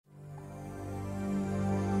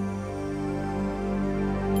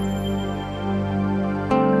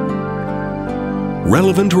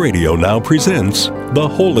Relevant Radio now presents The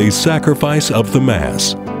Holy Sacrifice of the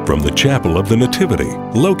Mass from the Chapel of the Nativity,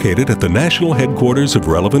 located at the national headquarters of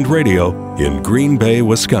Relevant Radio in Green Bay,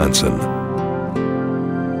 Wisconsin.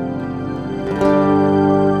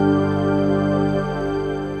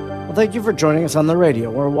 Well, thank you for joining us on the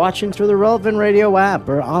radio or watching through the Relevant Radio app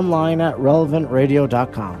or online at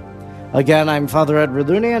relevantradio.com. Again, I'm Father Edward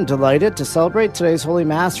Looney and delighted to celebrate today's Holy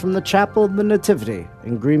Mass from the Chapel of the Nativity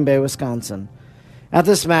in Green Bay, Wisconsin. At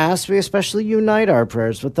this Mass, we especially unite our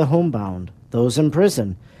prayers with the homebound, those in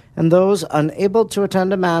prison, and those unable to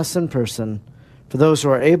attend a Mass in person. For those who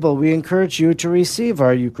are able, we encourage you to receive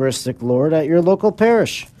our Eucharistic Lord at your local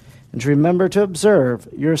parish and to remember to observe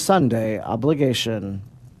your Sunday obligation.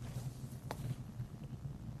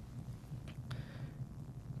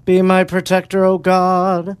 Be my protector, O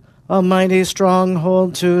God, a mighty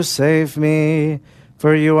stronghold to save me.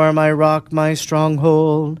 For you are my rock, my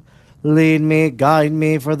stronghold. Lead me, guide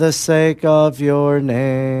me for the sake of your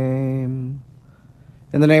name.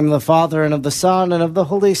 In the name of the Father, and of the Son, and of the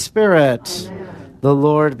Holy Spirit. Amen. The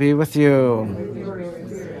Lord be with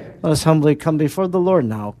you. Let us humbly come before the Lord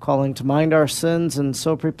now, calling to mind our sins and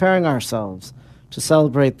so preparing ourselves to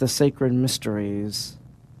celebrate the sacred mysteries.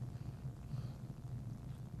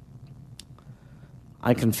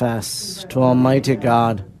 I confess to Almighty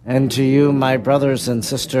God and to you, my brothers and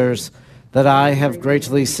sisters, that I have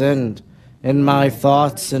greatly sinned in my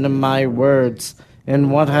thoughts and in my words, in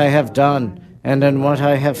what I have done and in what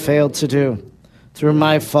I have failed to do. Through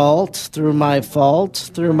my most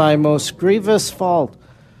grievous fault,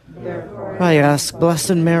 I ask,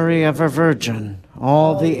 Blessed Mary, ever Virgin,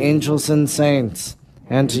 all the angels and saints,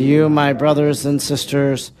 and to you, my brothers and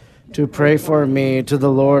sisters, to pray for me to the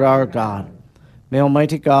Lord our God. May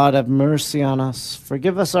Almighty God have mercy on us,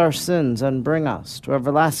 forgive us our sins, and bring us to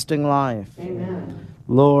everlasting life. Amen.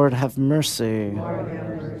 Lord, have mercy. Lord,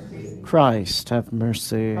 have mercy. Christ, have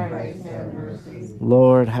mercy. Christ, have mercy.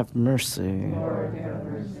 Lord, have mercy. Lord, have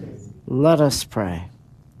mercy. Let us pray.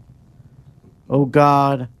 O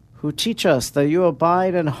God, who teach us that you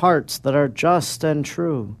abide in hearts that are just and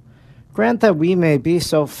true, grant that we may be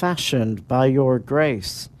so fashioned by your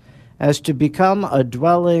grace as to become a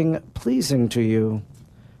dwelling pleasing to you.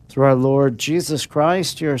 Through our Lord Jesus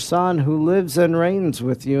Christ, your Son, who lives and reigns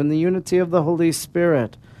with you in the unity of the Holy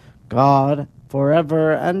Spirit, God,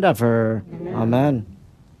 forever and ever. Amen. Amen.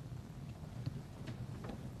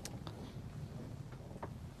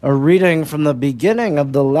 A reading from the beginning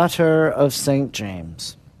of the letter of St.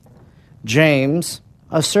 James. James,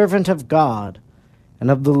 a servant of God and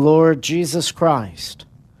of the Lord Jesus Christ,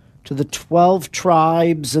 to the 12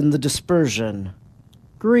 tribes in the dispersion,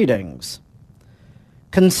 greetings.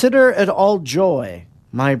 Consider it all joy,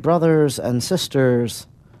 my brothers and sisters,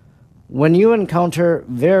 when you encounter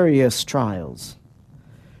various trials.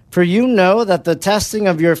 For you know that the testing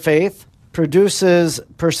of your faith produces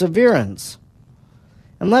perseverance.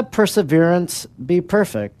 And let perseverance be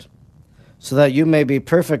perfect, so that you may be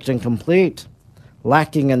perfect and complete,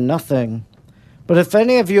 lacking in nothing. But if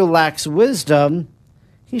any of you lacks wisdom,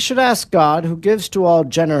 he should ask God, who gives to all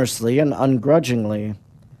generously and ungrudgingly,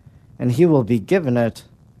 and he will be given it.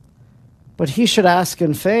 But he should ask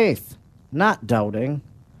in faith, not doubting.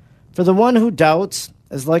 For the one who doubts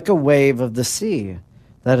is like a wave of the sea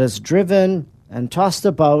that is driven and tossed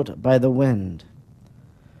about by the wind.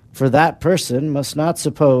 For that person must not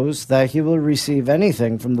suppose that he will receive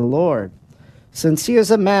anything from the Lord, since he is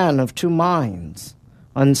a man of two minds,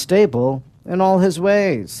 unstable in all his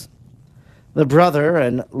ways. The brother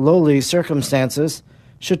in lowly circumstances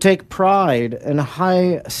should take pride in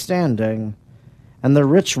high standing, and the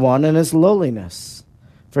rich one in his lowliness,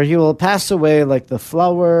 for he will pass away like the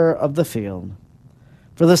flower of the field.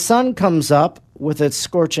 For the sun comes up with its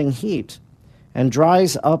scorching heat and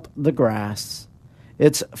dries up the grass.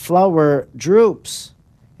 Its flower droops,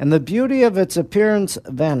 and the beauty of its appearance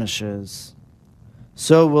vanishes.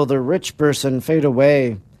 So will the rich person fade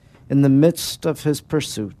away in the midst of his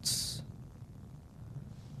pursuits.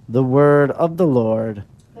 The word of the Lord.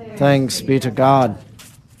 Thanks be to God.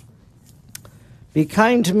 Be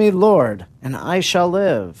kind to me, Lord, and I shall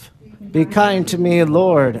live. Be kind to me,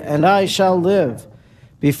 Lord, and I shall live.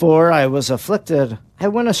 Before I was afflicted, I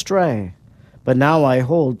went astray, but now I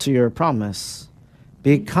hold to your promise.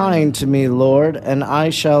 Be kind to me, Lord, and I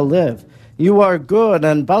shall live. You are good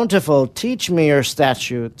and bountiful. Teach me your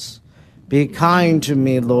statutes. Be kind to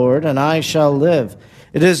me, Lord, and I shall live.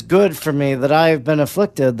 It is good for me that I have been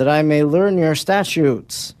afflicted, that I may learn your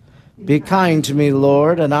statutes. Be kind to me,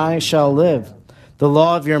 Lord, and I shall live. The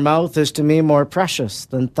law of your mouth is to me more precious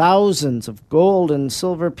than thousands of gold and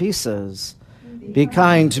silver pieces. Be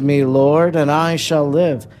kind to me, Lord, and I shall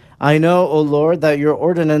live. I know, O Lord, that your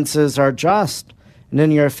ordinances are just, and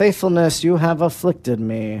in your faithfulness you have afflicted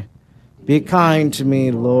me. Be kind to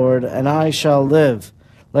me, Lord, and I shall live.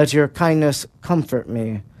 Let your kindness comfort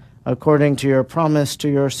me, according to your promise to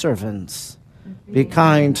your servants. Be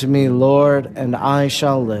kind to me, Lord, and I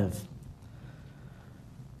shall live.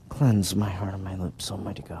 Cleanse my heart and my lips,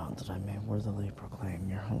 Almighty God, that I may worthily proclaim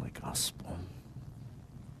your holy gospel.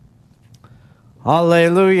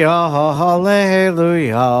 Alleluia,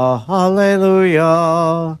 alleluia,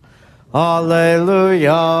 alleluia.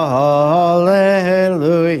 Alleluia,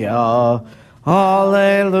 alleluia,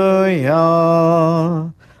 alleluia.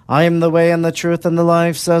 I am the way and the truth and the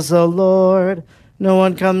life, says the Lord. No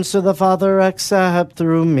one comes to the Father except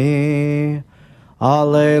through me.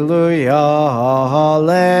 Alleluia,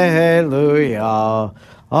 alleluia,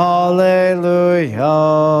 alleluia.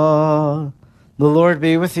 The Lord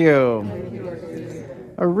be with you.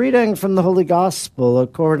 A reading from the Holy Gospel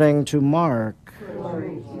according to Mark.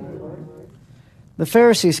 The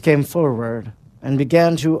Pharisees came forward and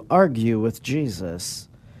began to argue with Jesus,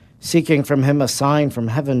 seeking from him a sign from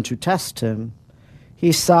heaven to test him.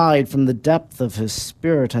 He sighed from the depth of his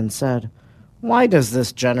spirit and said, "Why does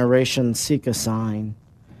this generation seek a sign?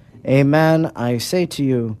 Amen, I say to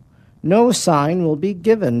you, no sign will be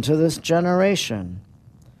given to this generation."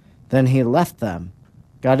 Then he left them,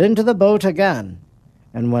 got into the boat again,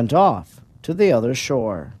 and went off to the other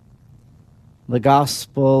shore. The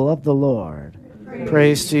Gospel of the Lord.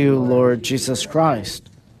 Praise to you, Lord Jesus Christ.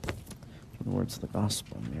 For the words of the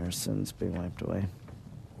gospel, may our sins be wiped away.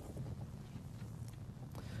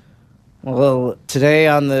 Well, today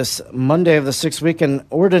on this Monday of the 6th week in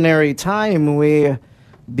Ordinary Time, we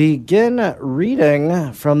begin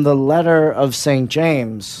reading from the letter of St.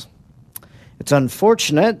 James. It's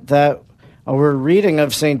unfortunate that our reading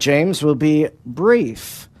of St. James will be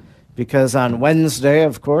brief, because on Wednesday,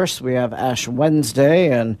 of course, we have Ash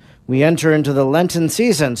Wednesday, and we enter into the Lenten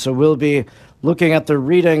season, so we'll be looking at the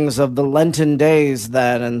readings of the Lenten days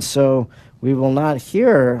then, and so we will not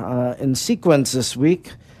hear in sequence this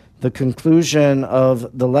week the conclusion of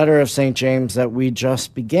the letter of St. James that we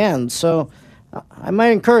just began. So I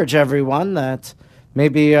might encourage everyone that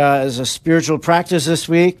maybe as a spiritual practice this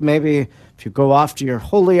week, maybe if you go off to your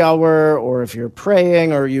holy hour, or if you're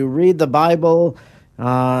praying, or you read the Bible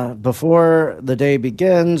before the day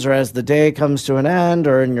begins, or as the day comes to an end,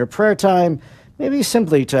 or in your prayer time, maybe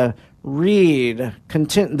simply to read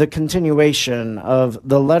the continuation of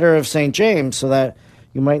the letter of St. James, so that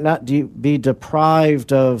you might not be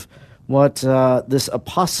deprived of what this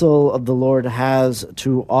apostle of the Lord has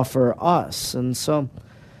to offer us. And so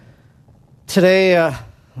today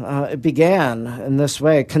it began in this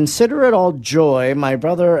way. "Consider it all joy, my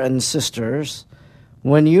brother and sisters,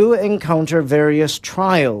 when you encounter various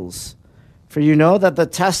trials, for you know that the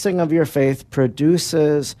testing of your faith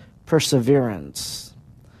produces perseverance."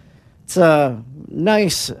 It's a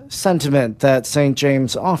nice sentiment that St.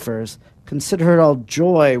 James offers. Consider it all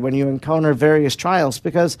joy when you encounter various trials,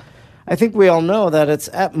 because I think we all know that it's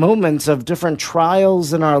at moments of different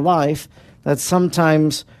trials in our life that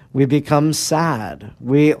sometimes we become sad,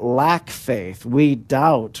 we lack faith, we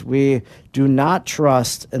doubt, we do not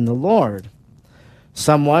trust in the Lord.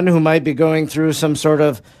 Someone who might be going through some sort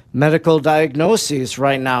of medical diagnoses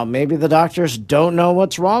right now, maybe the doctors don't know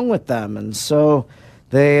what's wrong with them, and so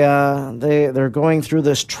they're going through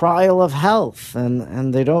this trial of health,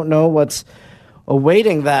 and they don't know what's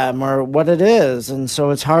awaiting them or what it is, and so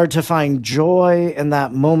it's hard to find joy in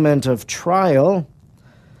that moment of trial.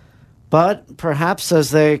 But perhaps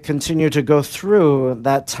as they continue to go through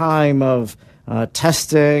that time of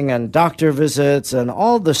testing and doctor visits and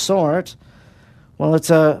all the sort, well, it's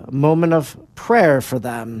a moment of prayer for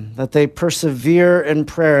them, that they persevere in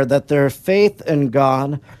prayer, that their faith in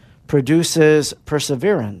God produces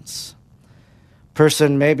perseverance.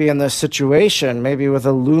 Person maybe in this situation, maybe with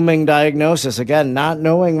a looming diagnosis, again, not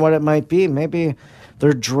knowing what it might be, maybe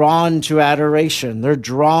they're drawn to adoration, they're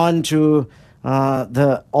drawn to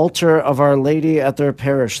the altar of Our Lady at their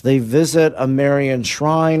parish. They visit a Marian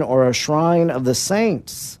shrine or a shrine of the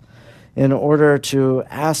saints in order to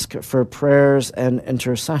ask for prayers and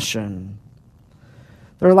intercession.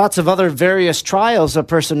 There are lots of other various trials a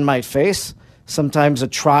person might face. Sometimes a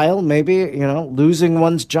trial, maybe, losing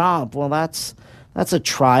one's job. Well, that's a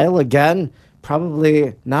trial. Again,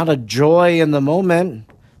 probably not a joy in the moment.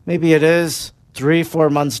 Maybe it is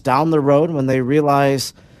 3-4 months down the road when they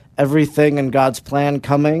realize everything in God's plan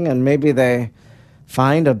coming, and maybe they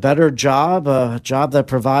find a better job, a job that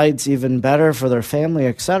provides even better for their family,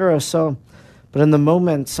 etc. But in the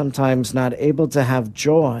moment, sometimes not able to have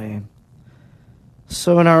joy.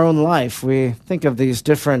 So in our own life, we think of these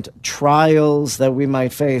different trials that we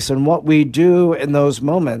might face and what we do in those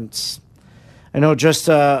moments. I know just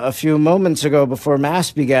a few moments ago before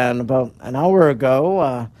Mass began, about an hour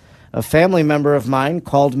ago, a family member of mine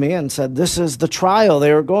called me and said this is the trial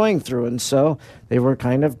they were going through. And so they were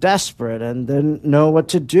kind of desperate and didn't know what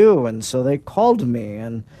to do. And so they called me.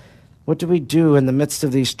 And what do we do in the midst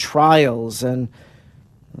of these trials? And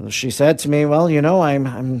she said to me, well,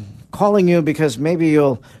 I'm calling you because maybe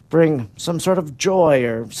you'll bring some sort of joy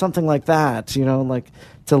or something like that, like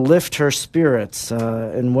to lift her spirits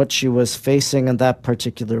in what she was facing in that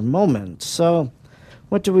particular moment. So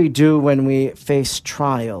what do we do when we face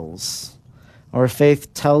trials? Our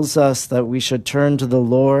faith tells us that we should turn to the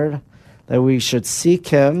Lord, that we should seek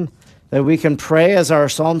him, that we can pray as our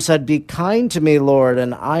psalm said, be kind to me, Lord,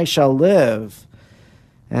 and I shall live.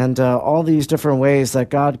 And all these different ways that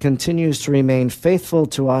God continues to remain faithful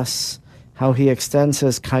to us, how he extends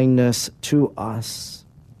his kindness to us.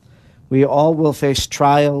 We all will face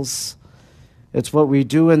trials. It's what we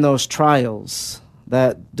do in those trials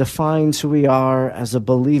that defines who we are as a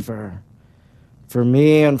believer. For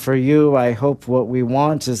me and for you, I hope what we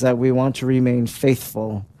want is that we want to remain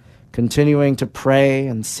faithful, continuing to pray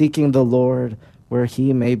and seeking the Lord where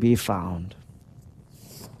he may be found.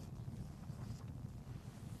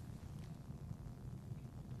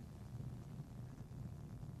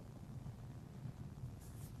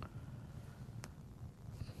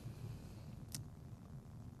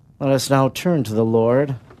 Let us now turn to the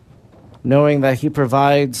Lord, knowing that he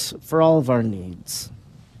provides for all of our needs.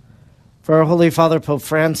 For our Holy Father, Pope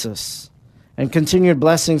Francis, and continued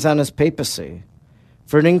blessings on his papacy,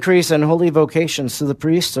 for an increase in holy vocations to the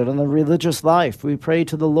priesthood and the religious life, we pray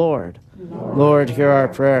to the Lord. Lord, hear our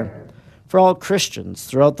prayer. For all Christians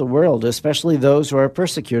throughout the world, especially those who are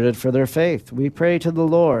persecuted for their faith, we pray to the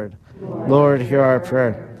Lord. Lord, hear our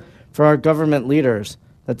prayer. For our government leaders,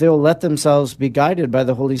 that they will let themselves be guided by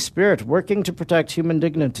the Holy Spirit, working to protect human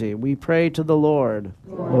dignity, we pray to the Lord.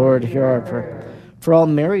 Lord, hear our prayer. For all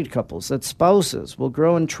married couples, that spouses will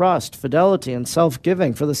grow in trust, fidelity, and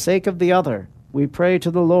self-giving for the sake of the other, we pray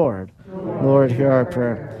to the Lord. Lord, hear our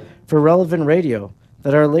prayer. For Relevant Radio,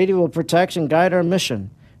 that Our Lady will protect and guide our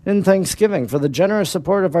mission. In thanksgiving for the generous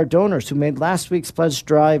support of our donors who made last week's pledge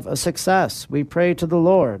drive a success, we pray to the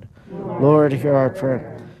Lord. Lord, hear our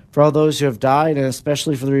prayer. For all those who have died, and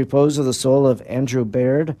especially for the repose of the soul of Andrew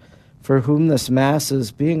Baird, for whom this Mass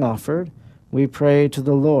is being offered, we pray to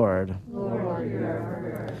the Lord. Lord, hear our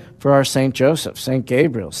prayer. For our Saint Joseph, Saint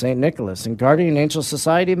Gabriel, Saint Nicholas, and Guardian Angel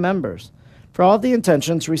Society members, for all the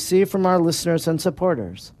intentions received from our listeners and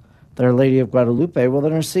supporters, that Our Lady of Guadalupe will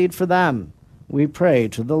intercede for them, we pray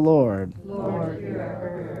to the Lord. Lord, hear our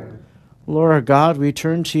prayer. Lord our God, we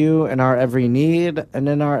turn to you in our every need and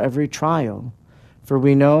in our every trial. For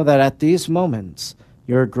we know that at these moments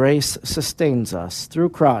your grace sustains us through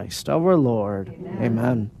Christ our Lord.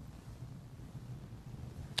 Amen.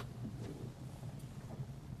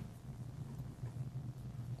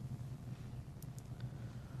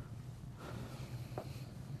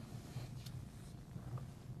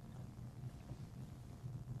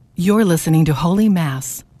 You're listening to Holy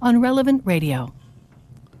Mass on Relevant Radio.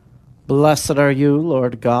 Blessed are you,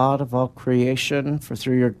 Lord God of all creation, for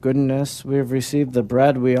through your goodness we have received the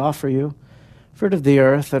bread we offer you, fruit of the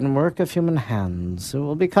earth and work of human hands. It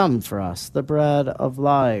will become for us the bread of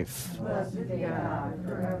life. Blessed be God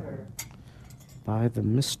forever. By the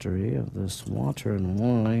mystery of this water and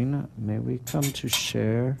wine, may we come to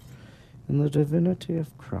share in the divinity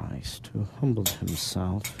of Christ, who humbled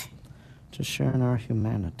himself to share in our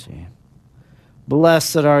humanity.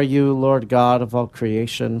 Blessed are you, Lord God of all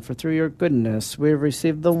creation, for through your goodness we have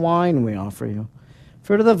received the wine we offer you,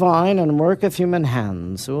 fruit of the vine and work of human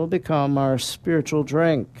hands. It will become our spiritual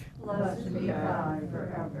drink. Blessed be God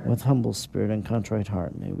forever. With humble spirit and contrite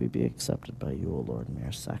heart, may we be accepted by you, O Lord. May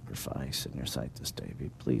our sacrifice in your sight this day be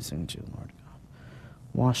pleasing to you, Lord God.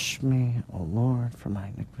 Wash me, O Lord, from my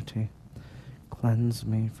iniquity. Cleanse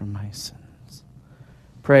me from my sins.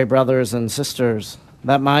 Pray, brothers and sisters,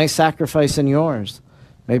 that my sacrifice and yours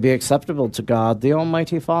may be acceptable to God, the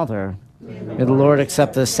Almighty Father. May the Lord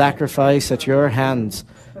accept this sacrifice at your hands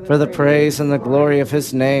for the praise and the glory of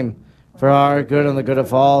his name, for our good and the good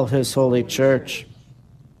of all his holy church.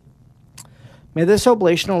 May this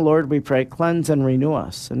oblation, O Lord, we pray, cleanse and renew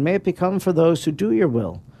us, and may it become for those who do your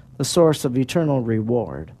will the source of eternal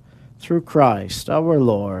reward. Through Christ our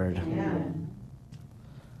Lord. Amen.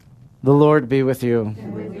 The Lord be with you.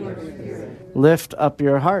 And with your spirit. Lift up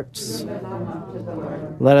your hearts. Lift them up to the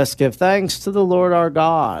Lord. Let us give thanks to the Lord our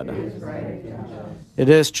God. It is right and just. It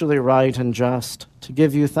is truly right and just to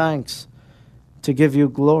give you thanks, to give you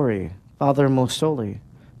glory, Father most holy.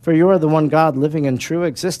 For you are the one God, living and true,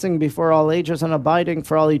 existing before all ages and abiding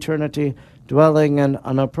for all eternity, dwelling in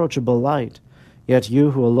unapproachable light. Yet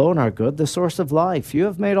you who alone are good, the source of life, you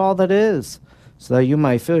have made all that is, so that you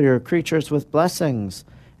might fill your creatures with blessings,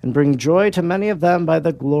 and bring joy to many of them by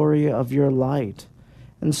the glory of your light.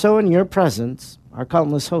 And so in your presence are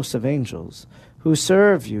countless hosts of angels, who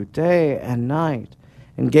serve you day and night,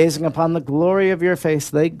 and gazing upon the glory of your face,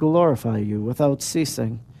 they glorify you without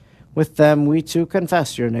ceasing. With them we too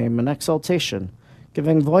confess your name in exaltation,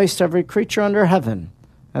 giving voice to every creature under heaven,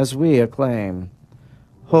 as we acclaim,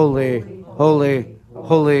 Holy, holy,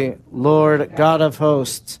 holy, Lord God of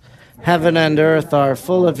hosts, heaven and earth are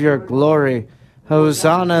full of your glory.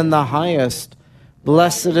 Hosanna in the highest.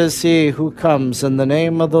 Blessed is he who comes in the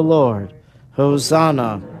name of the Lord.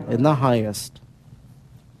 Hosanna in the highest.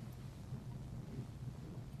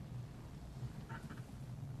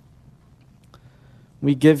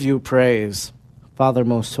 We give you praise, Father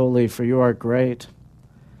most holy, for you are great,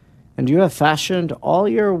 and you have fashioned all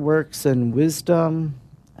your works in wisdom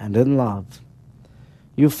and in love.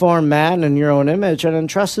 You formed man in your own image and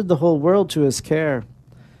entrusted the whole world to his care,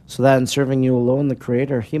 so that in serving you alone, the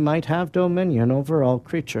Creator, he might have dominion over all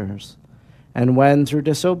creatures. And when, through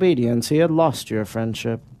disobedience, he had lost your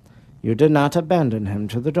friendship, you did not abandon him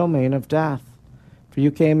to the domain of death, for you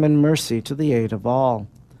came in mercy to the aid of all,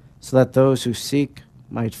 so that those who seek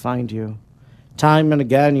might find you. Time and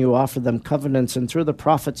again you offered them covenants, and through the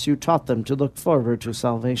prophets you taught them to look forward to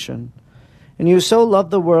salvation. And you so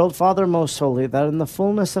loved the world, Father most holy, that in the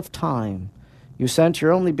fullness of time you sent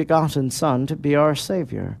your only begotten Son to be our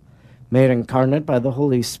Savior. Made incarnate by the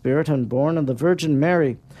Holy Spirit and born of the Virgin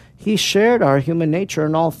Mary, he shared our human nature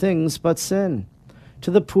in all things but sin.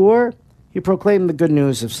 To the poor he proclaimed the good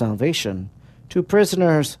news of salvation. To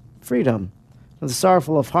prisoners, freedom. To the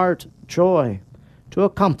sorrowful of heart, joy. To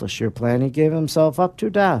accomplish your plan, he gave himself up to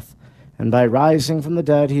death, and by rising from the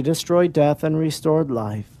dead, he destroyed death and restored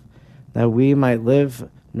life, that we might live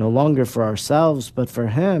no longer for ourselves, but for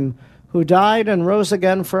him who died and rose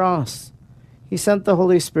again for us. He sent the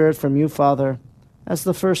Holy Spirit from you, Father, as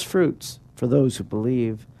the first fruits for those who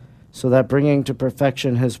believe, so that bringing to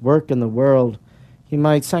perfection his work in the world, he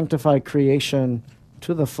might sanctify creation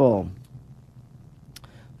to the full.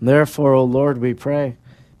 Therefore, O Lord, we pray,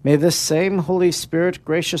 may this same Holy Spirit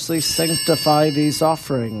graciously sanctify these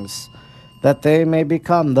offerings, that they may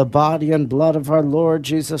become the body and blood of our Lord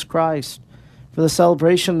Jesus Christ, for the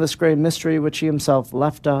celebration of this great mystery which he himself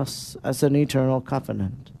left us as an eternal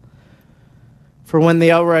covenant. For when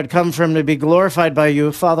the hour had come for him to be glorified by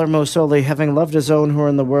you, Father most holy, having loved his own who are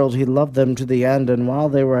in the world, he loved them to the end, and while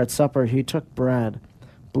they were at supper, he took bread,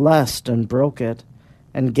 blessed and broke it,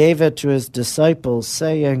 and gave it to his disciples,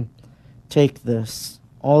 saying, Take this,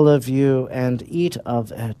 all of you, and eat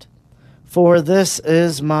of it. For this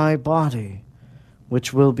is my body,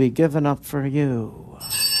 which will be given up for you.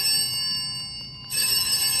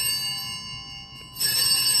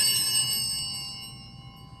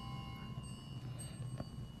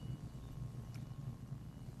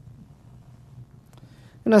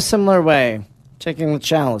 In a similar way, taking the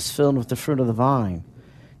chalice filled with the fruit of the vine,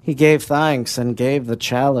 he gave thanks and gave the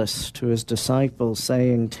chalice to his disciples,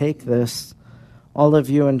 saying, Take this, all of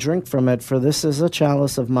you, and drink from it, for this is a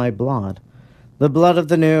chalice of my blood, the blood of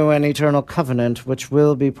the new and eternal covenant, which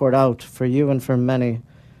will be poured out for you and for many,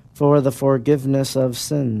 for the forgiveness of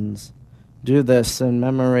sins. Do this in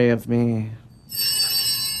memory of me.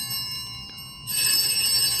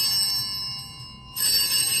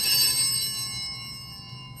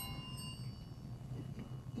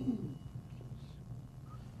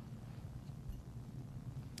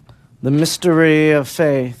 The mystery of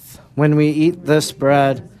faith. When we eat this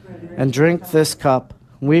bread and drink this cup,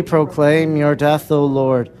 we proclaim your death, O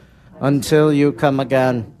Lord, until you come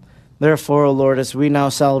again. Therefore, O Lord, as we now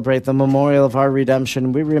celebrate the memorial of our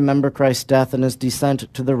redemption, we remember Christ's death and his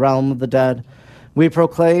descent to the realm of the dead. We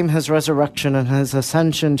proclaim his resurrection and his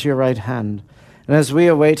ascension to your right hand. And as we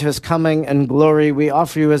await his coming and glory, we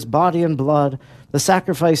offer you his body and blood, the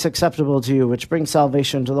sacrifice acceptable to you, which brings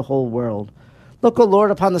salvation to the whole world. Look, O Lord,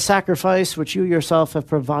 upon the sacrifice which you yourself have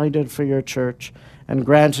provided for your church, and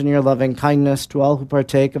grant in your loving kindness to all who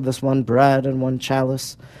partake of this one bread and one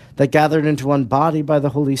chalice, that gathered into one body by the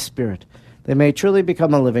Holy Spirit, they may truly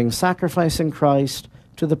become a living sacrifice in Christ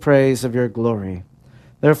to the praise of your glory.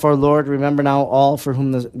 Therefore, Lord, remember now all for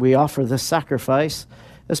whom we offer this sacrifice,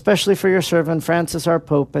 especially for your servant Francis our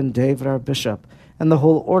Pope and David our Bishop, and the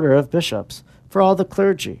whole order of bishops, for all the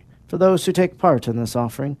clergy, for those who take part in this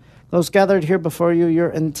offering, those gathered here before you, your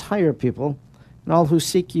entire people, and all who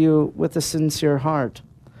seek you with a sincere heart.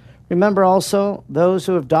 Remember also those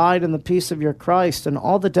who have died in the peace of your Christ, and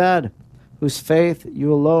all the dead, whose faith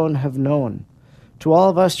you alone have known. To all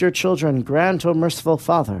of us, your children, grant, O merciful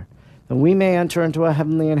Father, that we may enter into a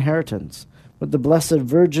heavenly inheritance, with the Blessed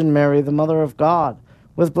Virgin Mary, the Mother of God,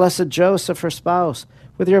 with blessed Joseph, her spouse,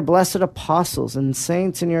 with your blessed apostles and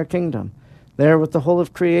saints in your kingdom, there with the whole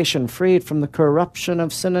of creation, freed from the corruption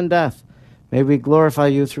of sin and death. May we glorify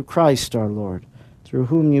you through Christ our Lord, through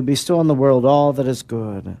whom you bestow on the world all that is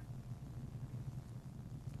good.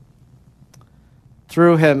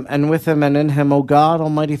 Through him, and with him, and in him, O God,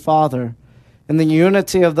 Almighty Father, in the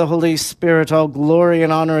unity of the Holy Spirit, all glory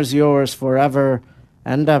and honor is yours forever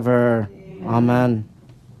and ever. Amen.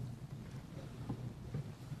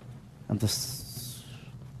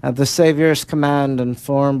 At the Savior's command,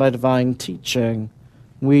 informed by divine teaching,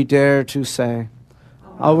 we dare to say,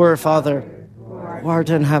 Our Father, who art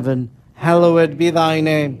in heaven, hallowed be thy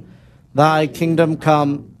name. Thy kingdom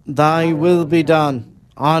come, thy will be done,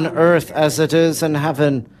 on earth as it is in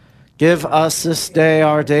heaven. Give us this day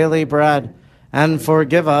our daily bread, and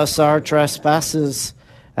forgive us our trespasses,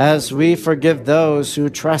 as we forgive those who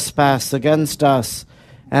trespass against us.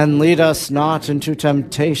 And lead us not into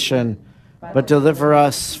temptation, but deliver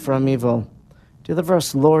us from evil. Deliver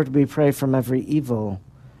us, Lord, we pray, from every evil.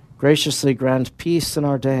 Graciously grant peace in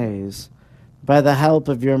our days. By the help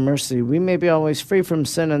of your mercy, we may be always free from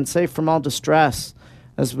sin and safe from all distress,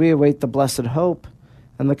 as we await the blessed hope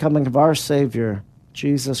and the coming of our Savior,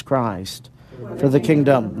 Jesus Christ. For the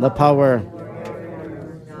kingdom, the power,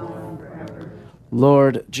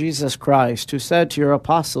 Lord Jesus Christ, who said to your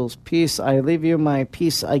apostles, Peace I leave you, my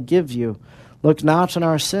peace I give you, look not on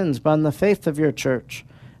our sins, but on the faith of your church,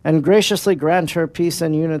 and graciously grant her peace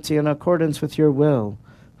and unity in accordance with your will,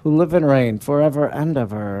 who live and reign forever and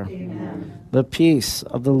ever. Amen. The peace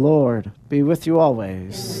of the Lord be with you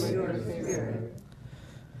always. And with your spirit.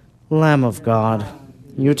 Lamb of God,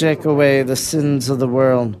 you take away the sins of the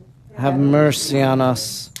world. Have mercy on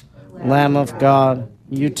us. Lamb of God,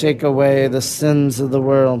 you take away the sins of the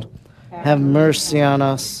world. Have mercy on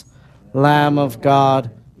us. Lamb of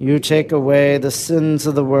God, you take away the sins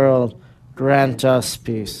of the world. Grant us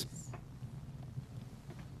peace.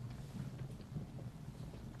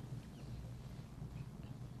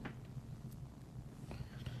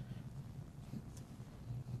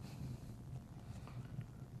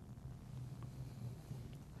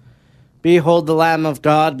 Behold the Lamb of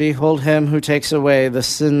God, behold him who takes away the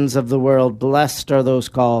sins of the world. Blessed are those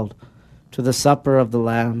called to the supper of the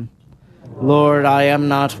Lamb. Lord, I am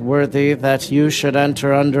not worthy that you should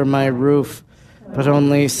enter under my roof, but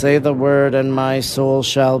only say the word, and my soul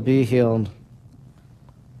shall be healed.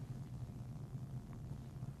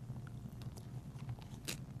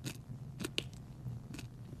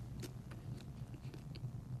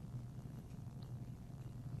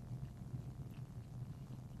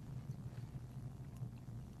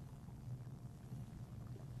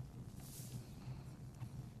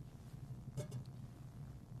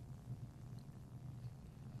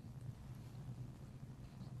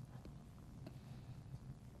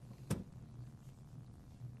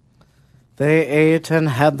 They ate and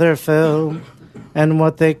had their fill, and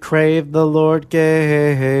what they craved the Lord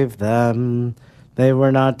gave them. They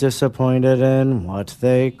were not disappointed in what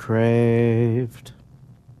they craved.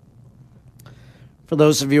 For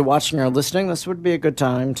those of you watching or listening, this would be a good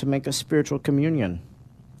time to make a spiritual communion.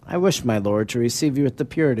 I wish, my Lord, to receive you with the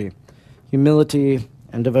purity, humility,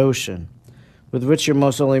 and devotion with which your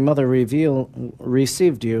most holy mother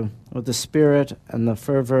received you, with the spirit and the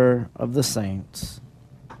fervor of the saints.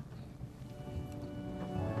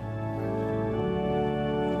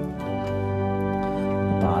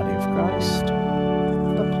 Body of Christ,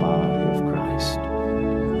 the body of Christ,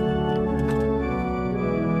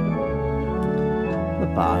 the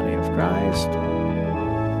body of Christ,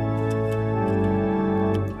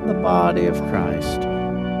 the body of Christ,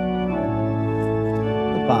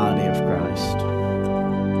 the body of Christ,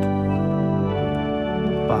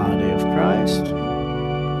 the body of Christ,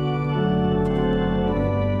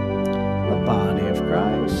 the body of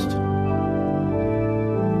Christ,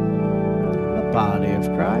 body of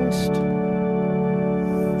Christ,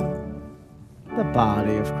 the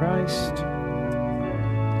body of Christ,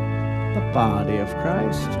 the body of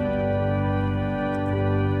Christ,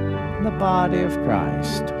 the body of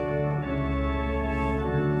Christ.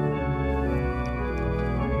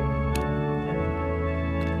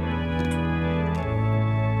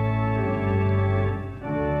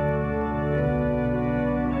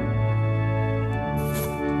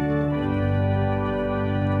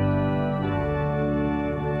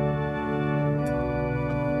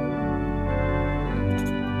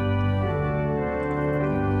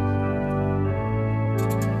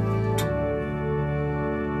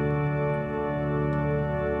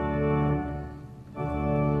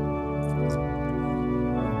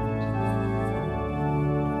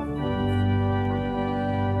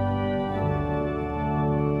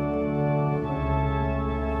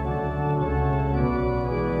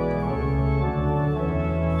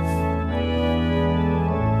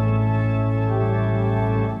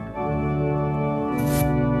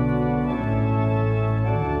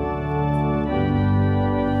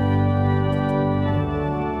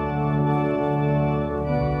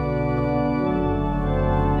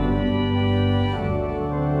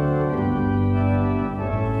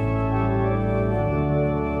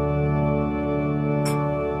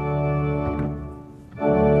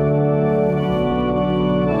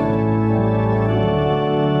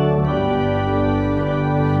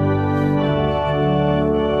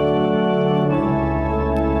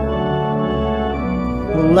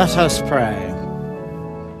 Let us pray.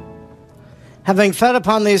 Having fed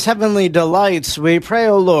upon these heavenly delights, we pray,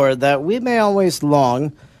 O Lord, that we may always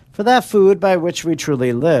long for that food by which we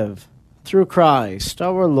truly live. Through Christ,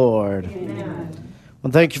 our Lord. Amen.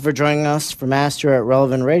 Well, thank you for joining us for Mass here at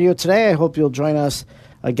Relevant Radio today. I hope you'll join us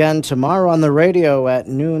again tomorrow on the radio at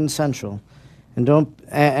noon Central. And don't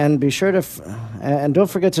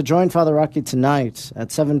forget to join Father Rocky tonight at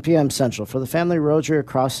 7 p.m. Central for the Family Rosary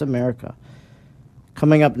Across America.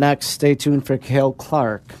 Coming up next, stay tuned for Cale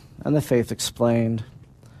Clark and the Faith Explained.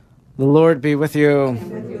 The Lord be with you.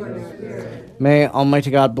 And with your spirit. May Almighty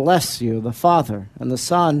God bless you, the Father, and the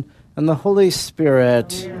Son, and the Holy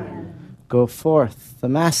Spirit. Amen. Go forth. The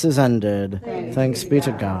Mass is ended. Thanks be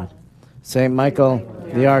to God. Saint Michael,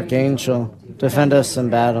 the Archangel, defend us in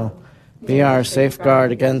battle. Be our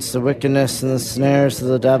safeguard against the wickedness and the snares of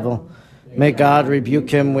the devil. May God rebuke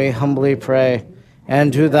him, we humbly pray.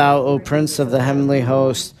 And do thou, O Prince of the heavenly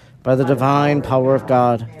host, by the divine power of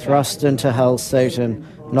God, thrust into hell Satan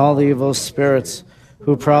and all the evil spirits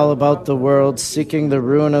who prowl about the world, seeking the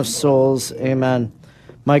ruin of souls. Amen.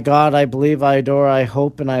 My God, I believe, I adore, I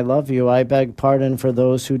hope, and I love you. I beg pardon for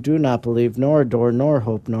those who do not believe, nor adore, nor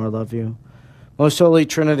hope, nor love you. Most Holy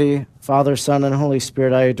Trinity, Father, Son, and Holy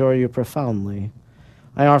Spirit, I adore you profoundly.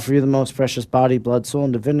 I offer you the most precious body, blood, soul,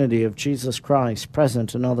 and divinity of Jesus Christ,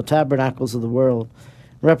 present in all the tabernacles of the world,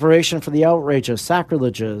 in reparation for the outrages,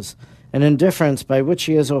 sacrileges, and indifference by which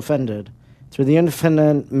he is offended. Through the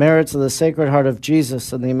infinite merits of the Sacred Heart of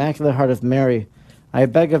Jesus and the Immaculate Heart of Mary, I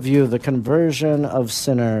beg of you the conversion of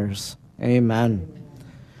sinners. Amen.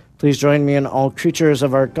 Please join me in All Creatures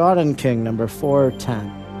of Our God and King, number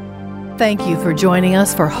 410. Thank you for joining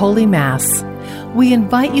us for Holy Mass. We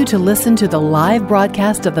invite you to listen to the live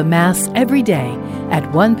broadcast of the Mass every day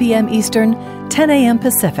at 1 p.m. Eastern, 10 a.m.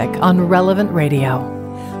 Pacific on Relevant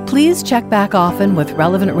Radio. Please check back often with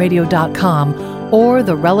relevantradio.com or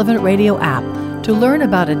the Relevant Radio app to learn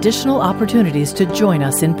about additional opportunities to join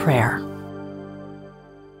us in prayer.